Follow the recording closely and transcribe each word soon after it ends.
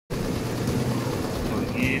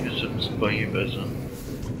petite poignée pesant.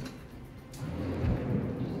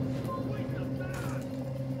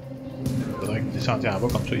 Faudrait que tu descendes en bas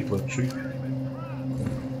comme ça, il va dessus.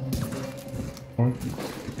 Ouais.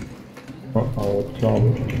 Ouais, on va tout là en bas.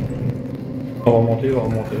 On va remonter, on va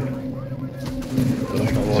remonter. Faudrait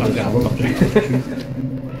que tu descendes en bas comme ça, il va dessus.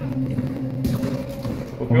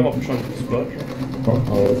 Au pire, on peut changer de spot. Ouais, on va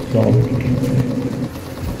tout là en bas.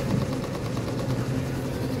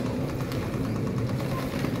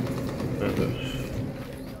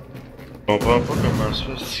 Je comprends pas comment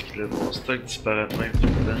ça se fait que mon stock disparaît de même tout le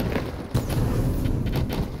temps.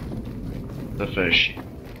 Ça fait chier.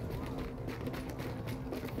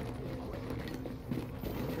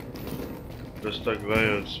 Le stock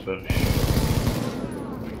vert a disparu.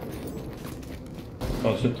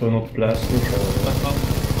 Ensuite, une autre place. Là,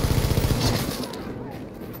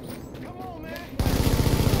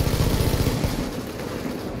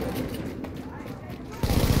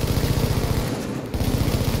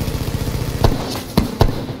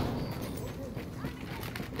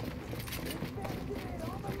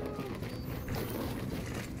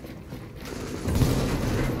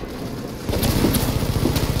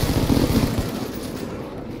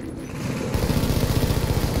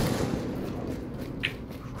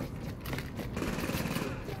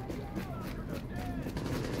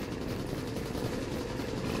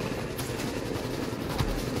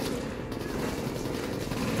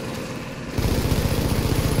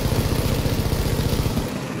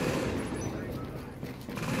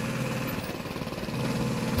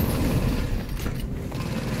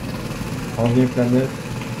 on revient planète.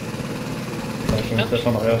 La chaîne station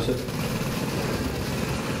en arrière aussi.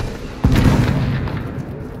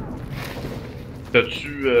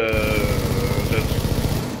 T'as-tu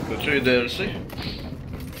les DLC?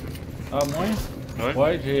 Ah, moi? Ouais.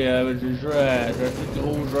 Ouais, j'ai joué à. J'ai acheté le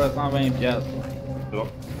gros jeu à 120$. C'est bon.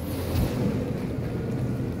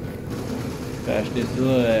 J'ai acheté ça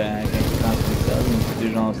quand j'étais en spécial, il me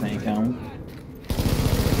coûtait genre 50$.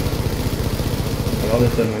 Ça a l'air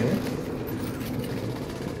de s'améliorer.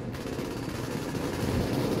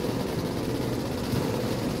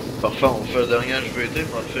 Parfait, on fait le dernier HVT,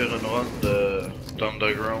 on va faire une run de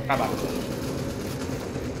d'Underground. Ah bah.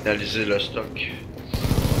 Analyser le stock.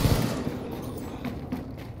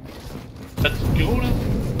 T'as-tu gros là?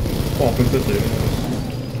 Bon, on peut peut-être.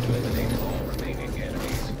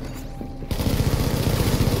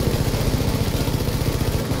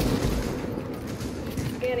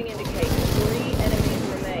 Scanning indicates 3 enemies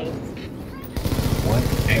remain. Ouais,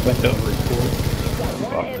 un batteur recours. You've got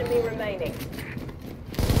 1 enemy remaining.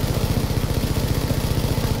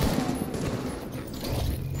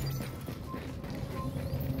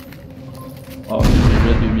 Oh, j'ai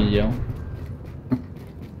déjà 2 millions.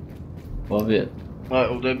 Pas vite. Ouais,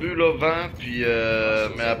 au début, là, vent, puis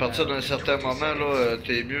mais à partir d'un certain moment, là,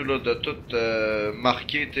 t'es mieux, là, de tout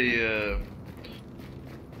marquer tes...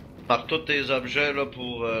 par tous tes objets, là,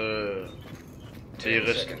 pour les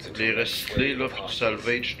recycler, là, puis tu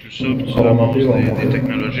salvage tout ça, puis tu On va ramasses monter, on va monter. des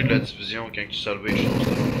technologies de la division quand tu salvage tout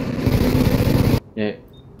ça. Ok.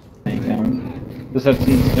 50. Ça fait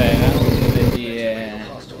une différence.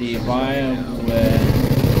 Des verres ou des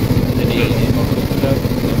morceaux de choc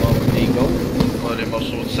ou des gold. Ouais, les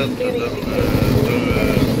morceaux de 7 te donnent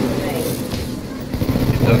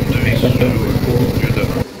ils donnent 2 issues au lieu de 1.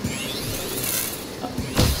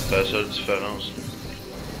 C'est la seule différence.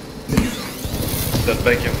 Peut-être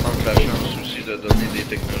bien qu'il me manque la chance aussi de donner des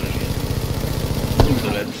technologies de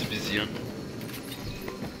la division.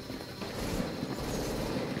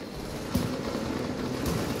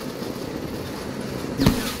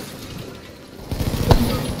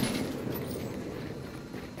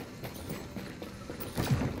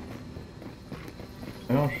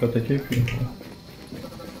 Non, je suis attaqué puis.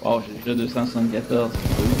 Oh, j'ai déjà 274.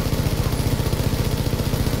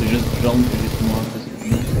 C'est juste du jaune que j'ai tout moi.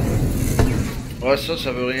 Ouais,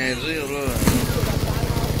 ça veut rien dire, là.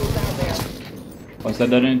 Ouais, ça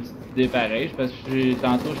donne une petite idée pareille, parce que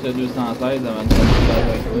tantôt j'étais 216 avant de faire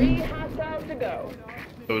avec 3 lui. hostiles to go.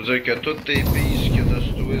 Ça veut dire que toutes tes pistes qu'il y a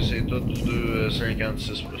sur toi, c'est toutes du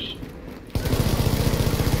 2,56 plus.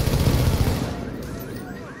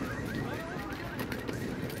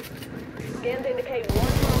 Scans indicate 1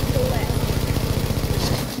 hostile left.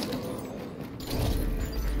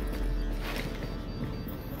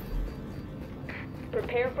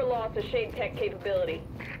 Prepare for loss of shade tech capability.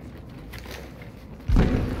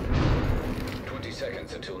 20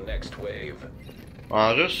 seconds until next wave.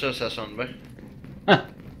 En russe, ça sonne bien.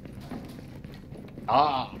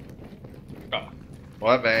 Ah!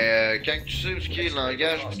 Ouais, ben, quand tu sais ce qui est le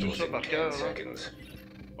langage pis tout ça par cœur, 10 là. seconds.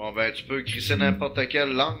 Bon ben tu peux crisser n'importe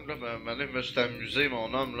quelle langue là, mais maintenant je me suis amusé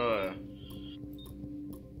mon homme là.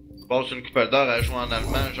 Passe une couple d'heures à jouer en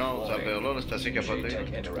allemand, genre ça vers là, c'est assez capoté.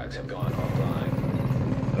 GTX interacts have gone offline.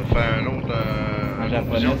 Ça fait un autre En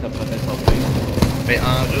japonais, ça pourrait être sorti. mais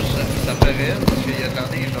en russe, ça fait réel parce qu'il y a de la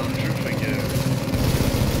neige dans le jeu, fait que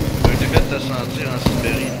tu peux limite te sentir en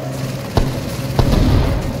Sibérie.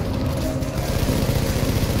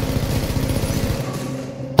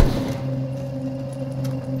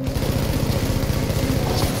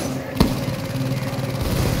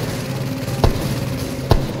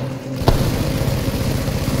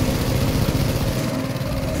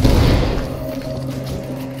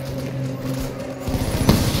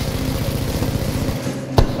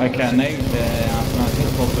 Avec la neige, en français,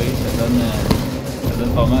 c'est pas pire, ça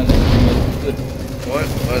donne pas mal. Ouais,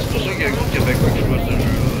 c'est pour ça qu'il y a un groupe québécois qui joue à ce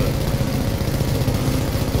jeu-là.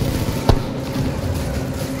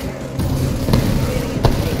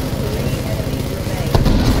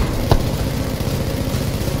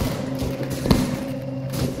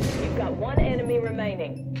 You've got one enemy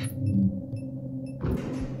remaining.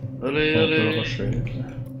 Allez, On peut le allez. rusher.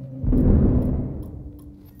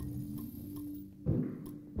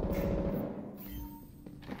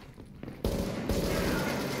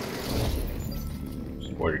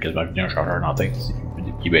 Ouais, j'ai quasiment venu un chargeur dans la tête ici,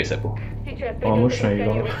 qui baissait pas. Teacher, Oh, moi je suis un scan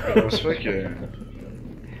your gars. experience. Ça fait que...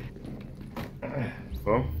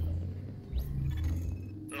 Bon.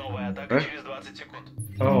 Новая атака Hein? через 20 секунд.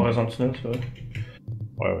 Ah, on reste en tunnel, c'est vrai.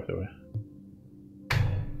 Ouais, c'est vrai.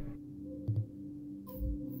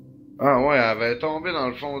 Ah ouais, elle avait tombé dans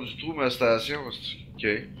le fond du trou, ma station. Ok.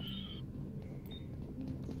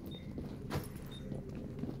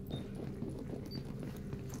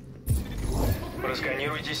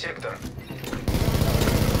 Просканируйте сектор.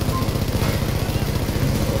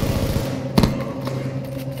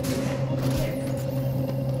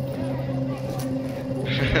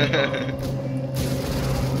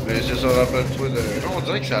 Mais c'est ça, rappelle-toi de... Non, on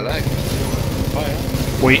dirait que ça lag.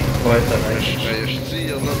 Oui. Ouais, ça neige. Mais je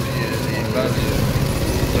tire là, pis les balles,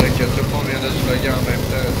 on dirait que tout le monde vient de se loguer en même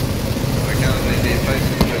temps. Quand les fêtes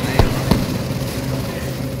vont venir.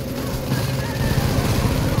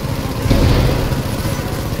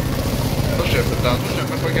 Ça, je sais pas, tantôt, je suis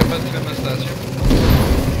même pas capable de faire ma station.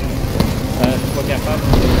 Je suis pas capable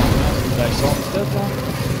de faire le son de ça,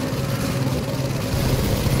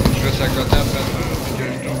 Je reste à côté après le mur, puis que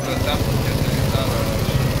je trouve le tap pour que c'est dans le...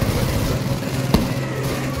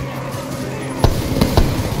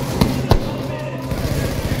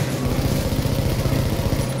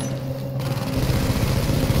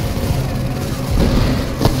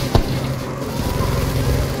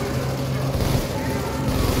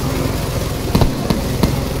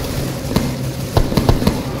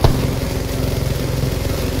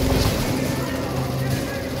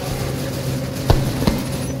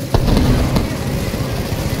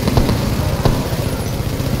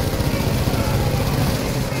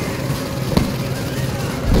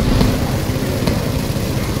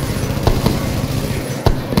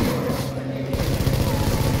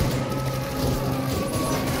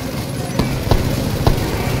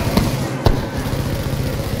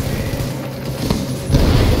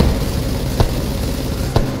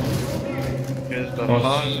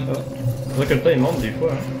 On dirait que le temps il monte des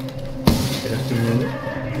fois. Hein. Il reste une minute.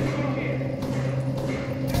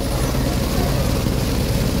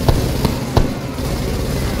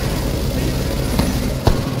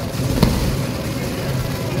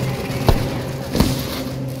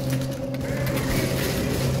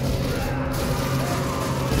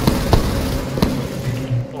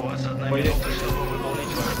 У вас одна Ой. минута, чтобы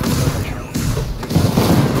выполнить вашу задачу.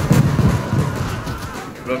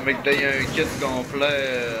 Là, mec, t'as un kit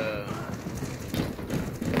complet.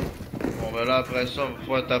 Bon, ben là, après ça, il va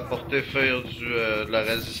falloir t'apporter faire de la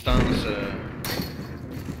résistance.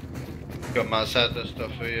 Commencer à te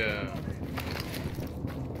stuffer.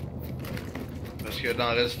 Parce que dans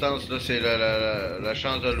la résistance, là, c'est la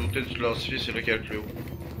chance de looter du classifié, c'est là qu'il y a le plus haut.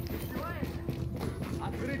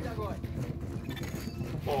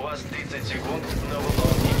 У вас 30 секунд на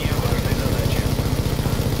выполнение важной задачи.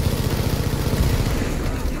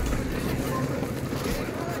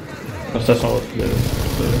 La station va se lever.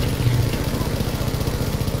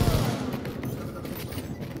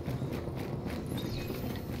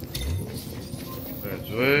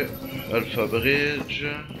 Ouais, Alpha Bridge.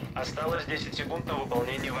 Осталось 10 секунд на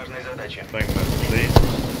выполнение важной задачи. Bang,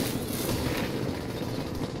 bang,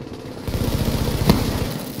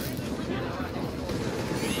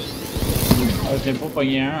 J'ai pas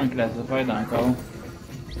pogné un classified encore.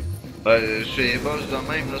 Chez les boss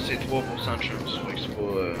de même, là, c'est 3% de chance. Fait que c'est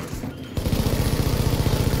pas.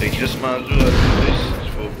 C'est crissement dur à lutter si tu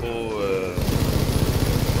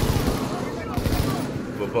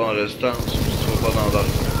vas pas en restance ou si tu vas pas dans l'argent.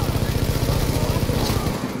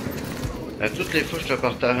 À toutes les fois que je te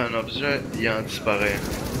partage un objet, il en disparaît.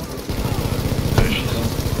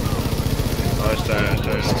 Ouais, c'est un...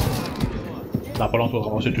 Dans pas longtemps, on va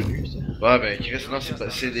ramasser tout nu. Ouais, ben Chris, non,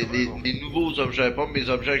 c'est les nouveaux objets, pas mes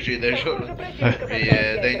objets que j'ai déjà là.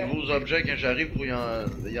 Mais des nouveaux objets, quand j'arrive pour y en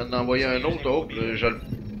envoyer un autre, là, je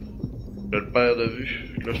le perds de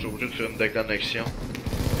vue. Là, je suis obligé de faire une déconnexion. Là,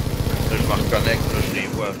 je me reconnecte, là, je les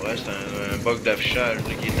vois après. C'est un bug d'affichage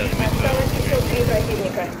qui est arrivé.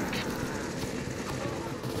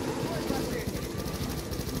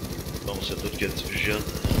 Bon, c'est tout que tu visionnes.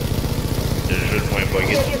 C'est le jeu le moins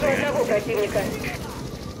bugué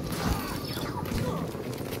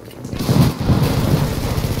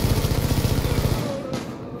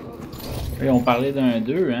de Et on parlait d'un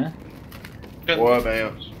 2, hein? Ouais,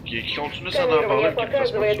 ben, qui continue sans en parler, qui me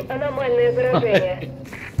fasse pas ça.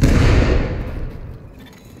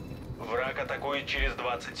 Враг атакует через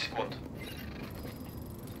 20 секунд.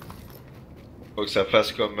 Faut que ça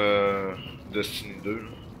fasse comme Destiny 2.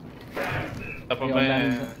 Là. À peu Et près.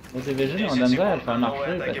 Aux Division, on a de la misère à le faire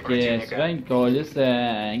marcher parce que souvent ils collissent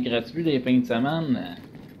gratuit les fins de semaine.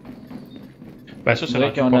 Ben ça, c'est vrai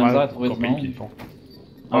rendu qu'on a pas de la misère mal à trouver du compagnies monde. qui le font.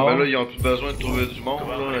 Ah, ben là, ils ont plus besoin de trouver du monde,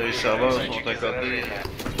 là. Les serveurs sont à côté.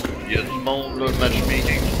 Il y a du monde, là, le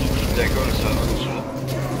matchmaking, tout d'école, ça rentre tout de suite.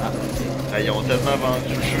 Ah, ils ont tellement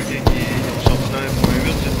vendu le jeu qu'ils ont sorti dans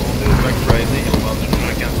 1.8, c'est tombé au Black Friday, ils ont vendu le jeu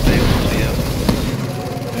en quantité au CF.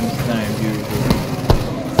 Même si c'est un vieux jeu.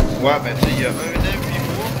 Ouais, ben tu sais, il y a 1 an, 8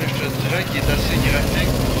 mois, mais je te dirais qu'il est assez graphique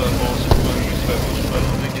pour passer pour un jeu qui fait pas super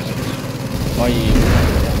longtemps qu'il est sorti. Ouais, il est...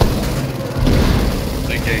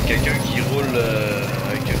 Quelqu'un qui roule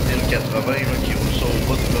avec une 1080, là, qui roule ça au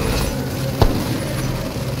bout, là.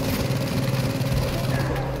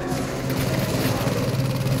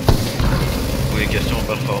 Oui, question de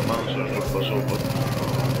performance, là, je roule pas ça au bout.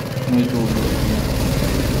 Oui, c'est au bout.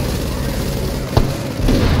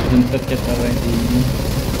 C'est une 790.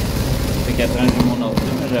 Ça fait 4 ans que j'ai mon ordi,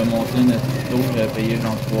 mais j'avais monté une auto, j'avais payé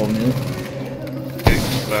genre 3000.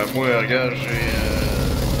 Ben moi, regarde,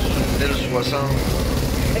 j'ai 1060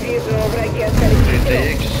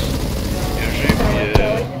 GTX que j'ai, puis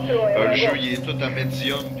le jeu il est tout à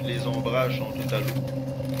médium, puis les ombrages sont tout à l'eau.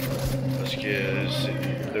 Parce que c'est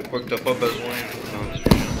de quoi que t'as pas besoin dans du jeu,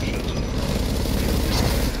 je te dis.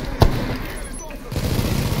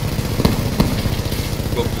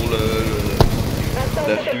 Pas pour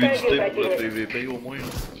la fluidité, pour le PVP au moins. Là.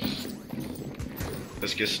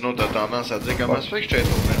 Parce que sinon t'as tendance à dire comment ça fait que je t'ai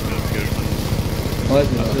tourné le film que je veux. Ouais,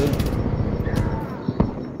 c'est ça.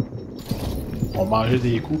 On mangeait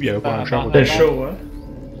des coups, il y avait pas un champ. C'était chaud, hein?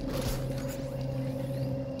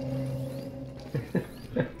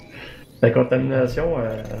 La contamination,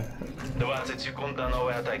 20 секунд до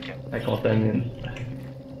новой атаки. elle contamine.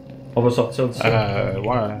 On va sortir du ça.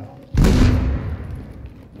 Ouais.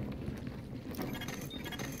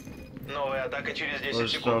 Новая атака через 10 Moi je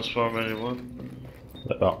секунд. transforme anyone.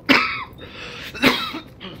 D'accord.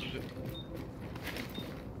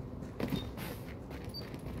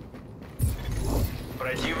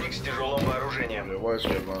 Противник с тяжелым вооружением. Je vais voir ce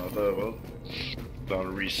que le vendeur a dans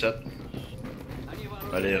le reset.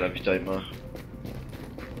 Allez, ravitaillement.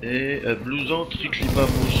 Et blouson triclimat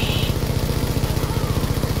mousse.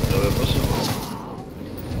 J'avais pas ça.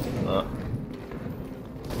 Ah.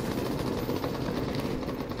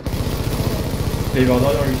 Les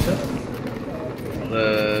vendeurs dans le reset?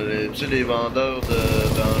 Tu sais, les vendeurs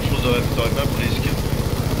dans les choses de ravitaillement pour les skins.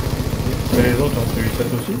 Mais les autres ont du reset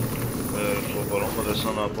aussi? Je vois pas long, on va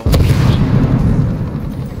descendre en bas.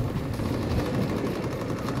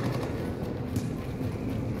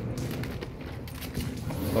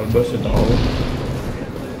 Le boss est en haut.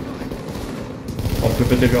 On peut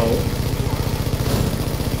péter lui en haut.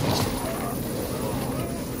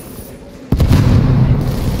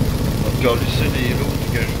 On va te lisser les lots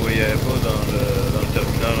que je voyais pas dans le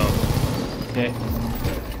terminal en bas. Ok.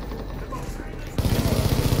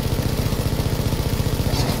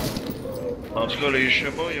 En tout cas, les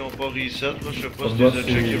schémas, ils ont pas reset, là. Je sais pas si Le tu boss, les as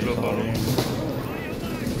checkés là par là.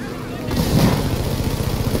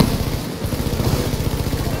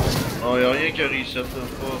 Non, y'a rien qui a reset, là.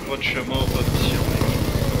 Pas de schéma, pas de mission.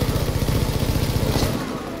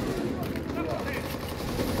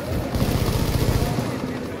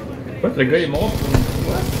 What? Le gars il monte pour une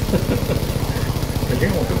fois. Le gars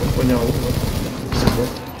est monté pour une poignée en haut, là. C'est bon.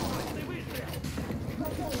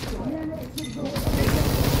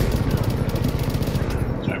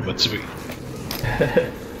 C'est un motivé.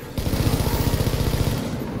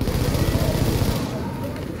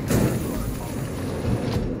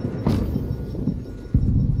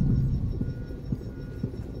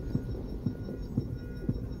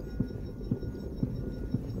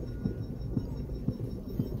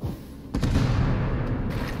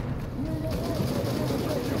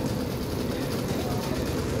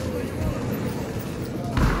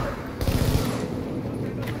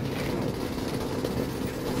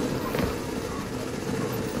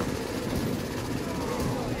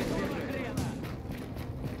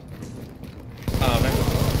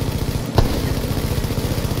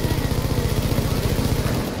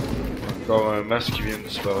 Encore un masque qui vient de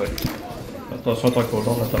disparaître. Attention, t'es encore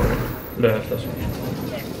dans la tower. La station.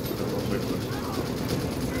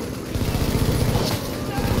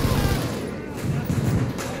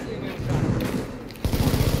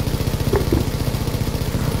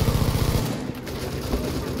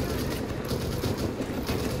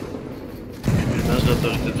 Menace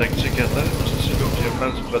d'autorité tactique à terre, c'est le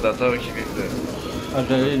confirmement du prédateur qui vient de... Ah,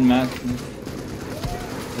 j'avais le masque. Là.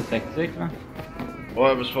 C'est tactique, là.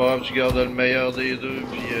 Ouais, mais c'est pas grave, tu gardes le meilleur des deux,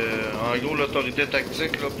 puis en gros, l'autorité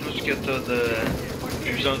tactique, là, plus que t'as de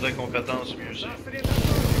puissance de compétence, mieux c'est.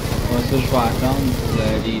 Ouais, ça, je vais attendre pour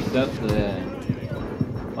les sets.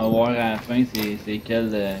 On va voir à la fin c'est quel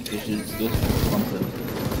que j'ai le plus comme ça.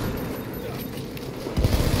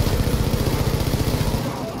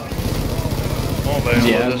 Bon, ben, on va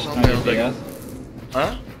Idéal, descendre un vers le... DPS.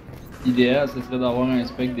 Hein? Idéal, ce serait d'avoir un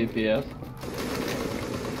spec DPS.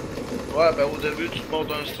 Ouais, ben au début, tu te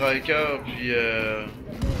montes un striker, puis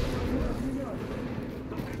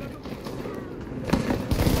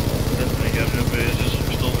regarde, je vais baiser sur le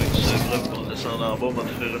piton avec du save pour descendre en bas, on va te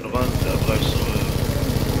faire une run, puis après ça...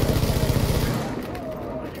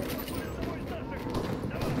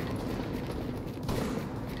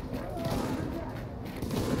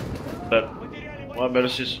 Ben, ouais, ben là,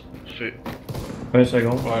 c'est ça. Fait. 20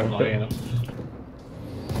 secondes. Ouais, je rien là.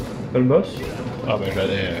 T'as le boss? Ah ben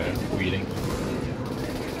j'allais wheeling.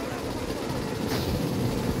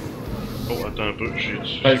 Oh, attends un peu, j'ai...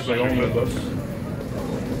 13 secondes le boss.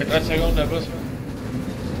 30 secondes de boss.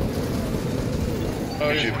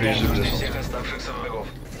 J'ai pris les descentes. Всех оставшихся врагов.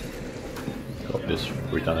 Encore plus,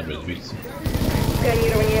 return à mesure ici.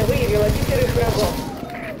 Сканирование выявило 10 врагов.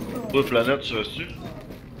 Toi, planète, tu restes-tu?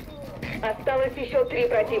 Осталось еще 3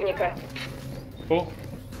 противника. Oh!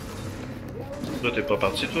 Toi, t'es pas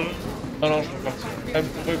parti, toi, là? Non, non, je suis parti.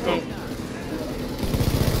 Pourquoi pas?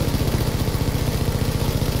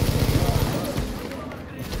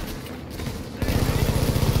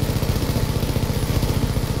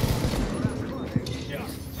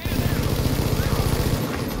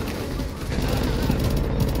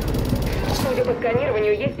 Судя по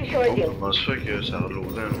сканированию, есть еще Oh, один. comment ça fait que ça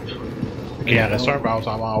reloadait un autre fois? Il en reste un, ben on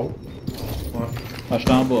s'en va en haut. Ah, je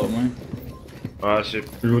suis en bas, moi. Ah, c'est...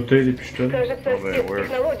 Looter les pistons. Кажется, Oh, ben, ouais.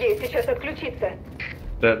 спецтехнология сейчас отключится.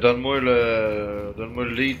 Donne-moi le... Donne-moi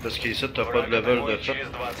le lead, parce qu'ici, t'as pas de level de fait. Через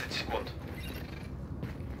 20 секунд.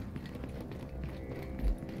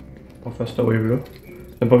 On fait cette wave là.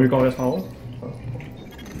 T'as pas vu qu'on reste en haut?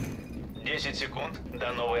 10 секунд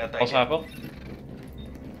до новой On s'en атаки. va pas?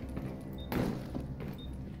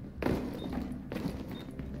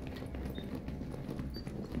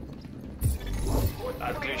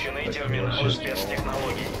 Отключены терминалы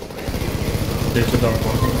спецтехнологий. C'est dans le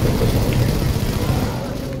coin.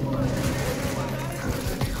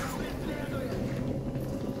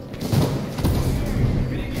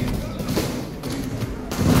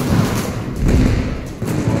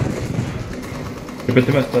 J'ai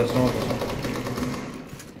pété ma station, attention.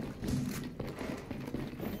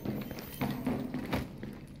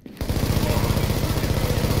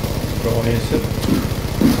 On est ici.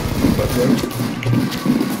 Pas de bug.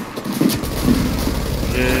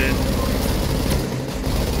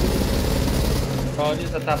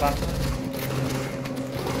 Calice de tabac.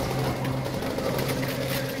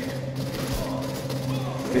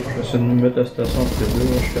 Ok, je vais essayer de me mettre la station entre les deux,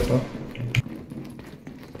 là, je suis capable.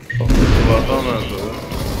 On va attendre un peu.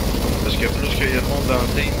 Parce que plus qu'il y a de monde dans le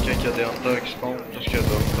team, quand il y a des hunters qui spawnent, plus qu'il y a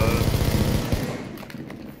d'hunters.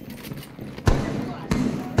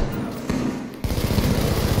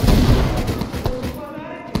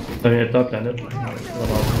 Ça vient de la planète. Pas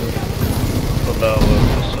de l'air, ouais,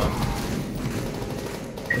 ça.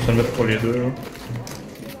 Je vais essayer de mettre pour les deux, là.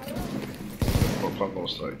 On va prendre mon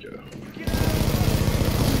striker.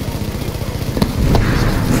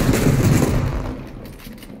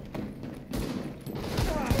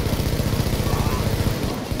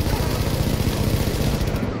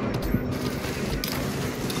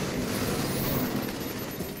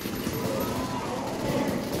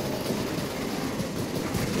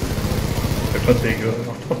 Fait pas de dégâts, là.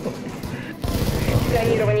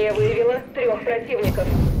 Сканирование выявило 3 противников.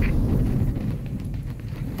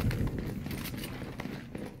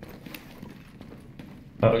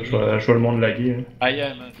 Ah, je vois le monde laguer, hein. Aïe,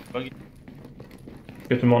 man. Bug. Est-ce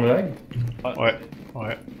que tout le monde lag? Ouais.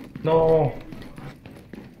 Ouais. Non!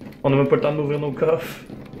 On n'a même pas le temps d'ouvrir nos coffres.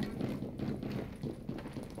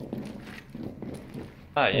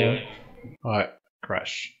 Aïe, aïe. Ouais.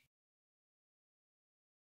 Crash.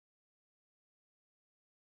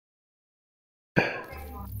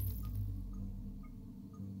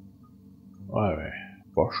 Ouais, ouais.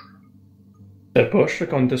 Poche. C'était poche, ça,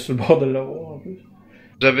 quand on était sur le bord de l'avoir en plus.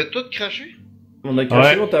 Vous avez tout craché? On a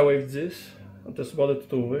craché, Ouais. on était à Wave 10. On était sur le bord de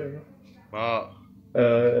tout ouvrir, là. Ah.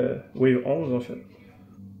 Wave 11 en fait.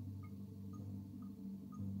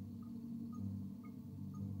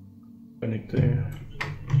 Connecté.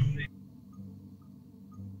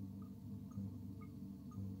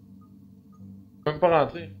 Je peux même pas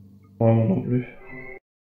rentrer. Ouais, moi non plus.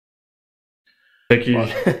 Fait qu'ils...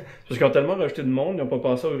 Parce qu'ils ont tellement rajouté de monde, ils ont pas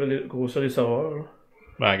pensé à grossir les serveurs, là.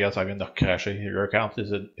 Ben, regarde, ça vient de recracher. Your account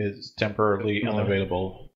is temporarily Ouais. unavailable.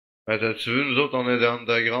 Ben, t'as-tu vu, nous autres, on est dans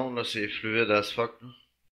underground, là, c'est fluide as fuck, là.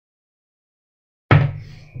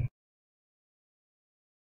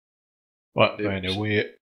 Ouais, ben,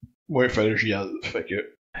 ouais, fallait que j'y aille. Fait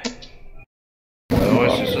que. Ah ouais,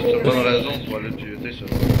 c'est ça, c'est une bonne raison pour aller tuer ça.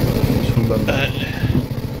 Sur une bonne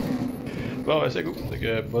Bon, ouais, c'est cool. Fait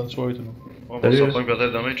que, bonne soirée tout le monde. On va Salut, se là. reprendre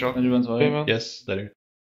peut-être demain, ciao. Salut, bonne soirée. Ok, man. Yes, salut.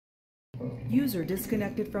 User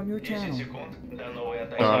disconnected from your channel.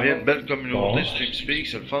 On en vient de belle communauté Bon. sur TeamSpeak,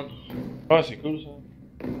 c'est le fun. Ouais, c'est cool ça.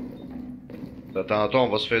 Tantôt, on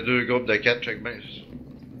va se faire 2 groupes de 4, check bien.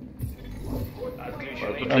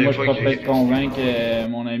 Toutes Ah, les moi, je fois peux qu'il- peut-être convaincre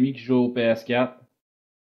mon ami qui joue au PS4.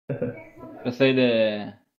 J'essaie de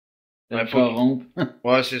Ouais, le faut corrompre.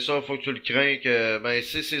 Ouais, c'est ça, faut que tu le crains que. Ben,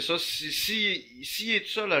 c'est ça, si il est tout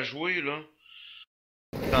seul à jouer, là,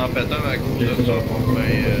 en pétant à cause de ça,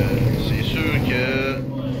 ben, c'est sûr que.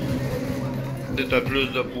 T'as plus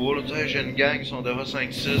de poids, là, tu sais, j'ai une gang, ils sont déjà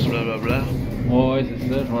 5-6, blablabla. Ouais, c'est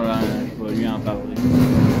ça, je vais lui en parler.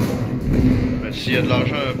 Mais s'il y a de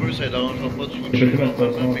l'argent un peu, ça ne dérangera pas de switcher.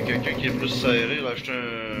 Mais quelqu'un qui est plus serré, là, acheter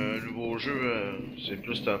un nouveau jeu, c'est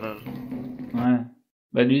plus tannant. Ouais.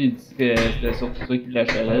 Ben lui, il dit que c'était surtout ça qui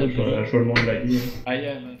l'achèterait. Je vois le monde laguer. Aïe,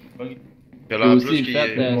 man. Que Puis là, en aussi, plus, le qu'il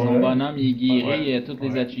fait, est. son Ouais. bonhomme, il est guéri, Ouais. tous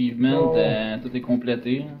les achievements, tout est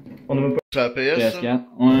complété. On a même pas. C'est la PS, ça? PS4.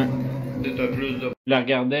 Ouais. T'as plus de. Je la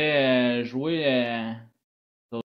regardais jouer,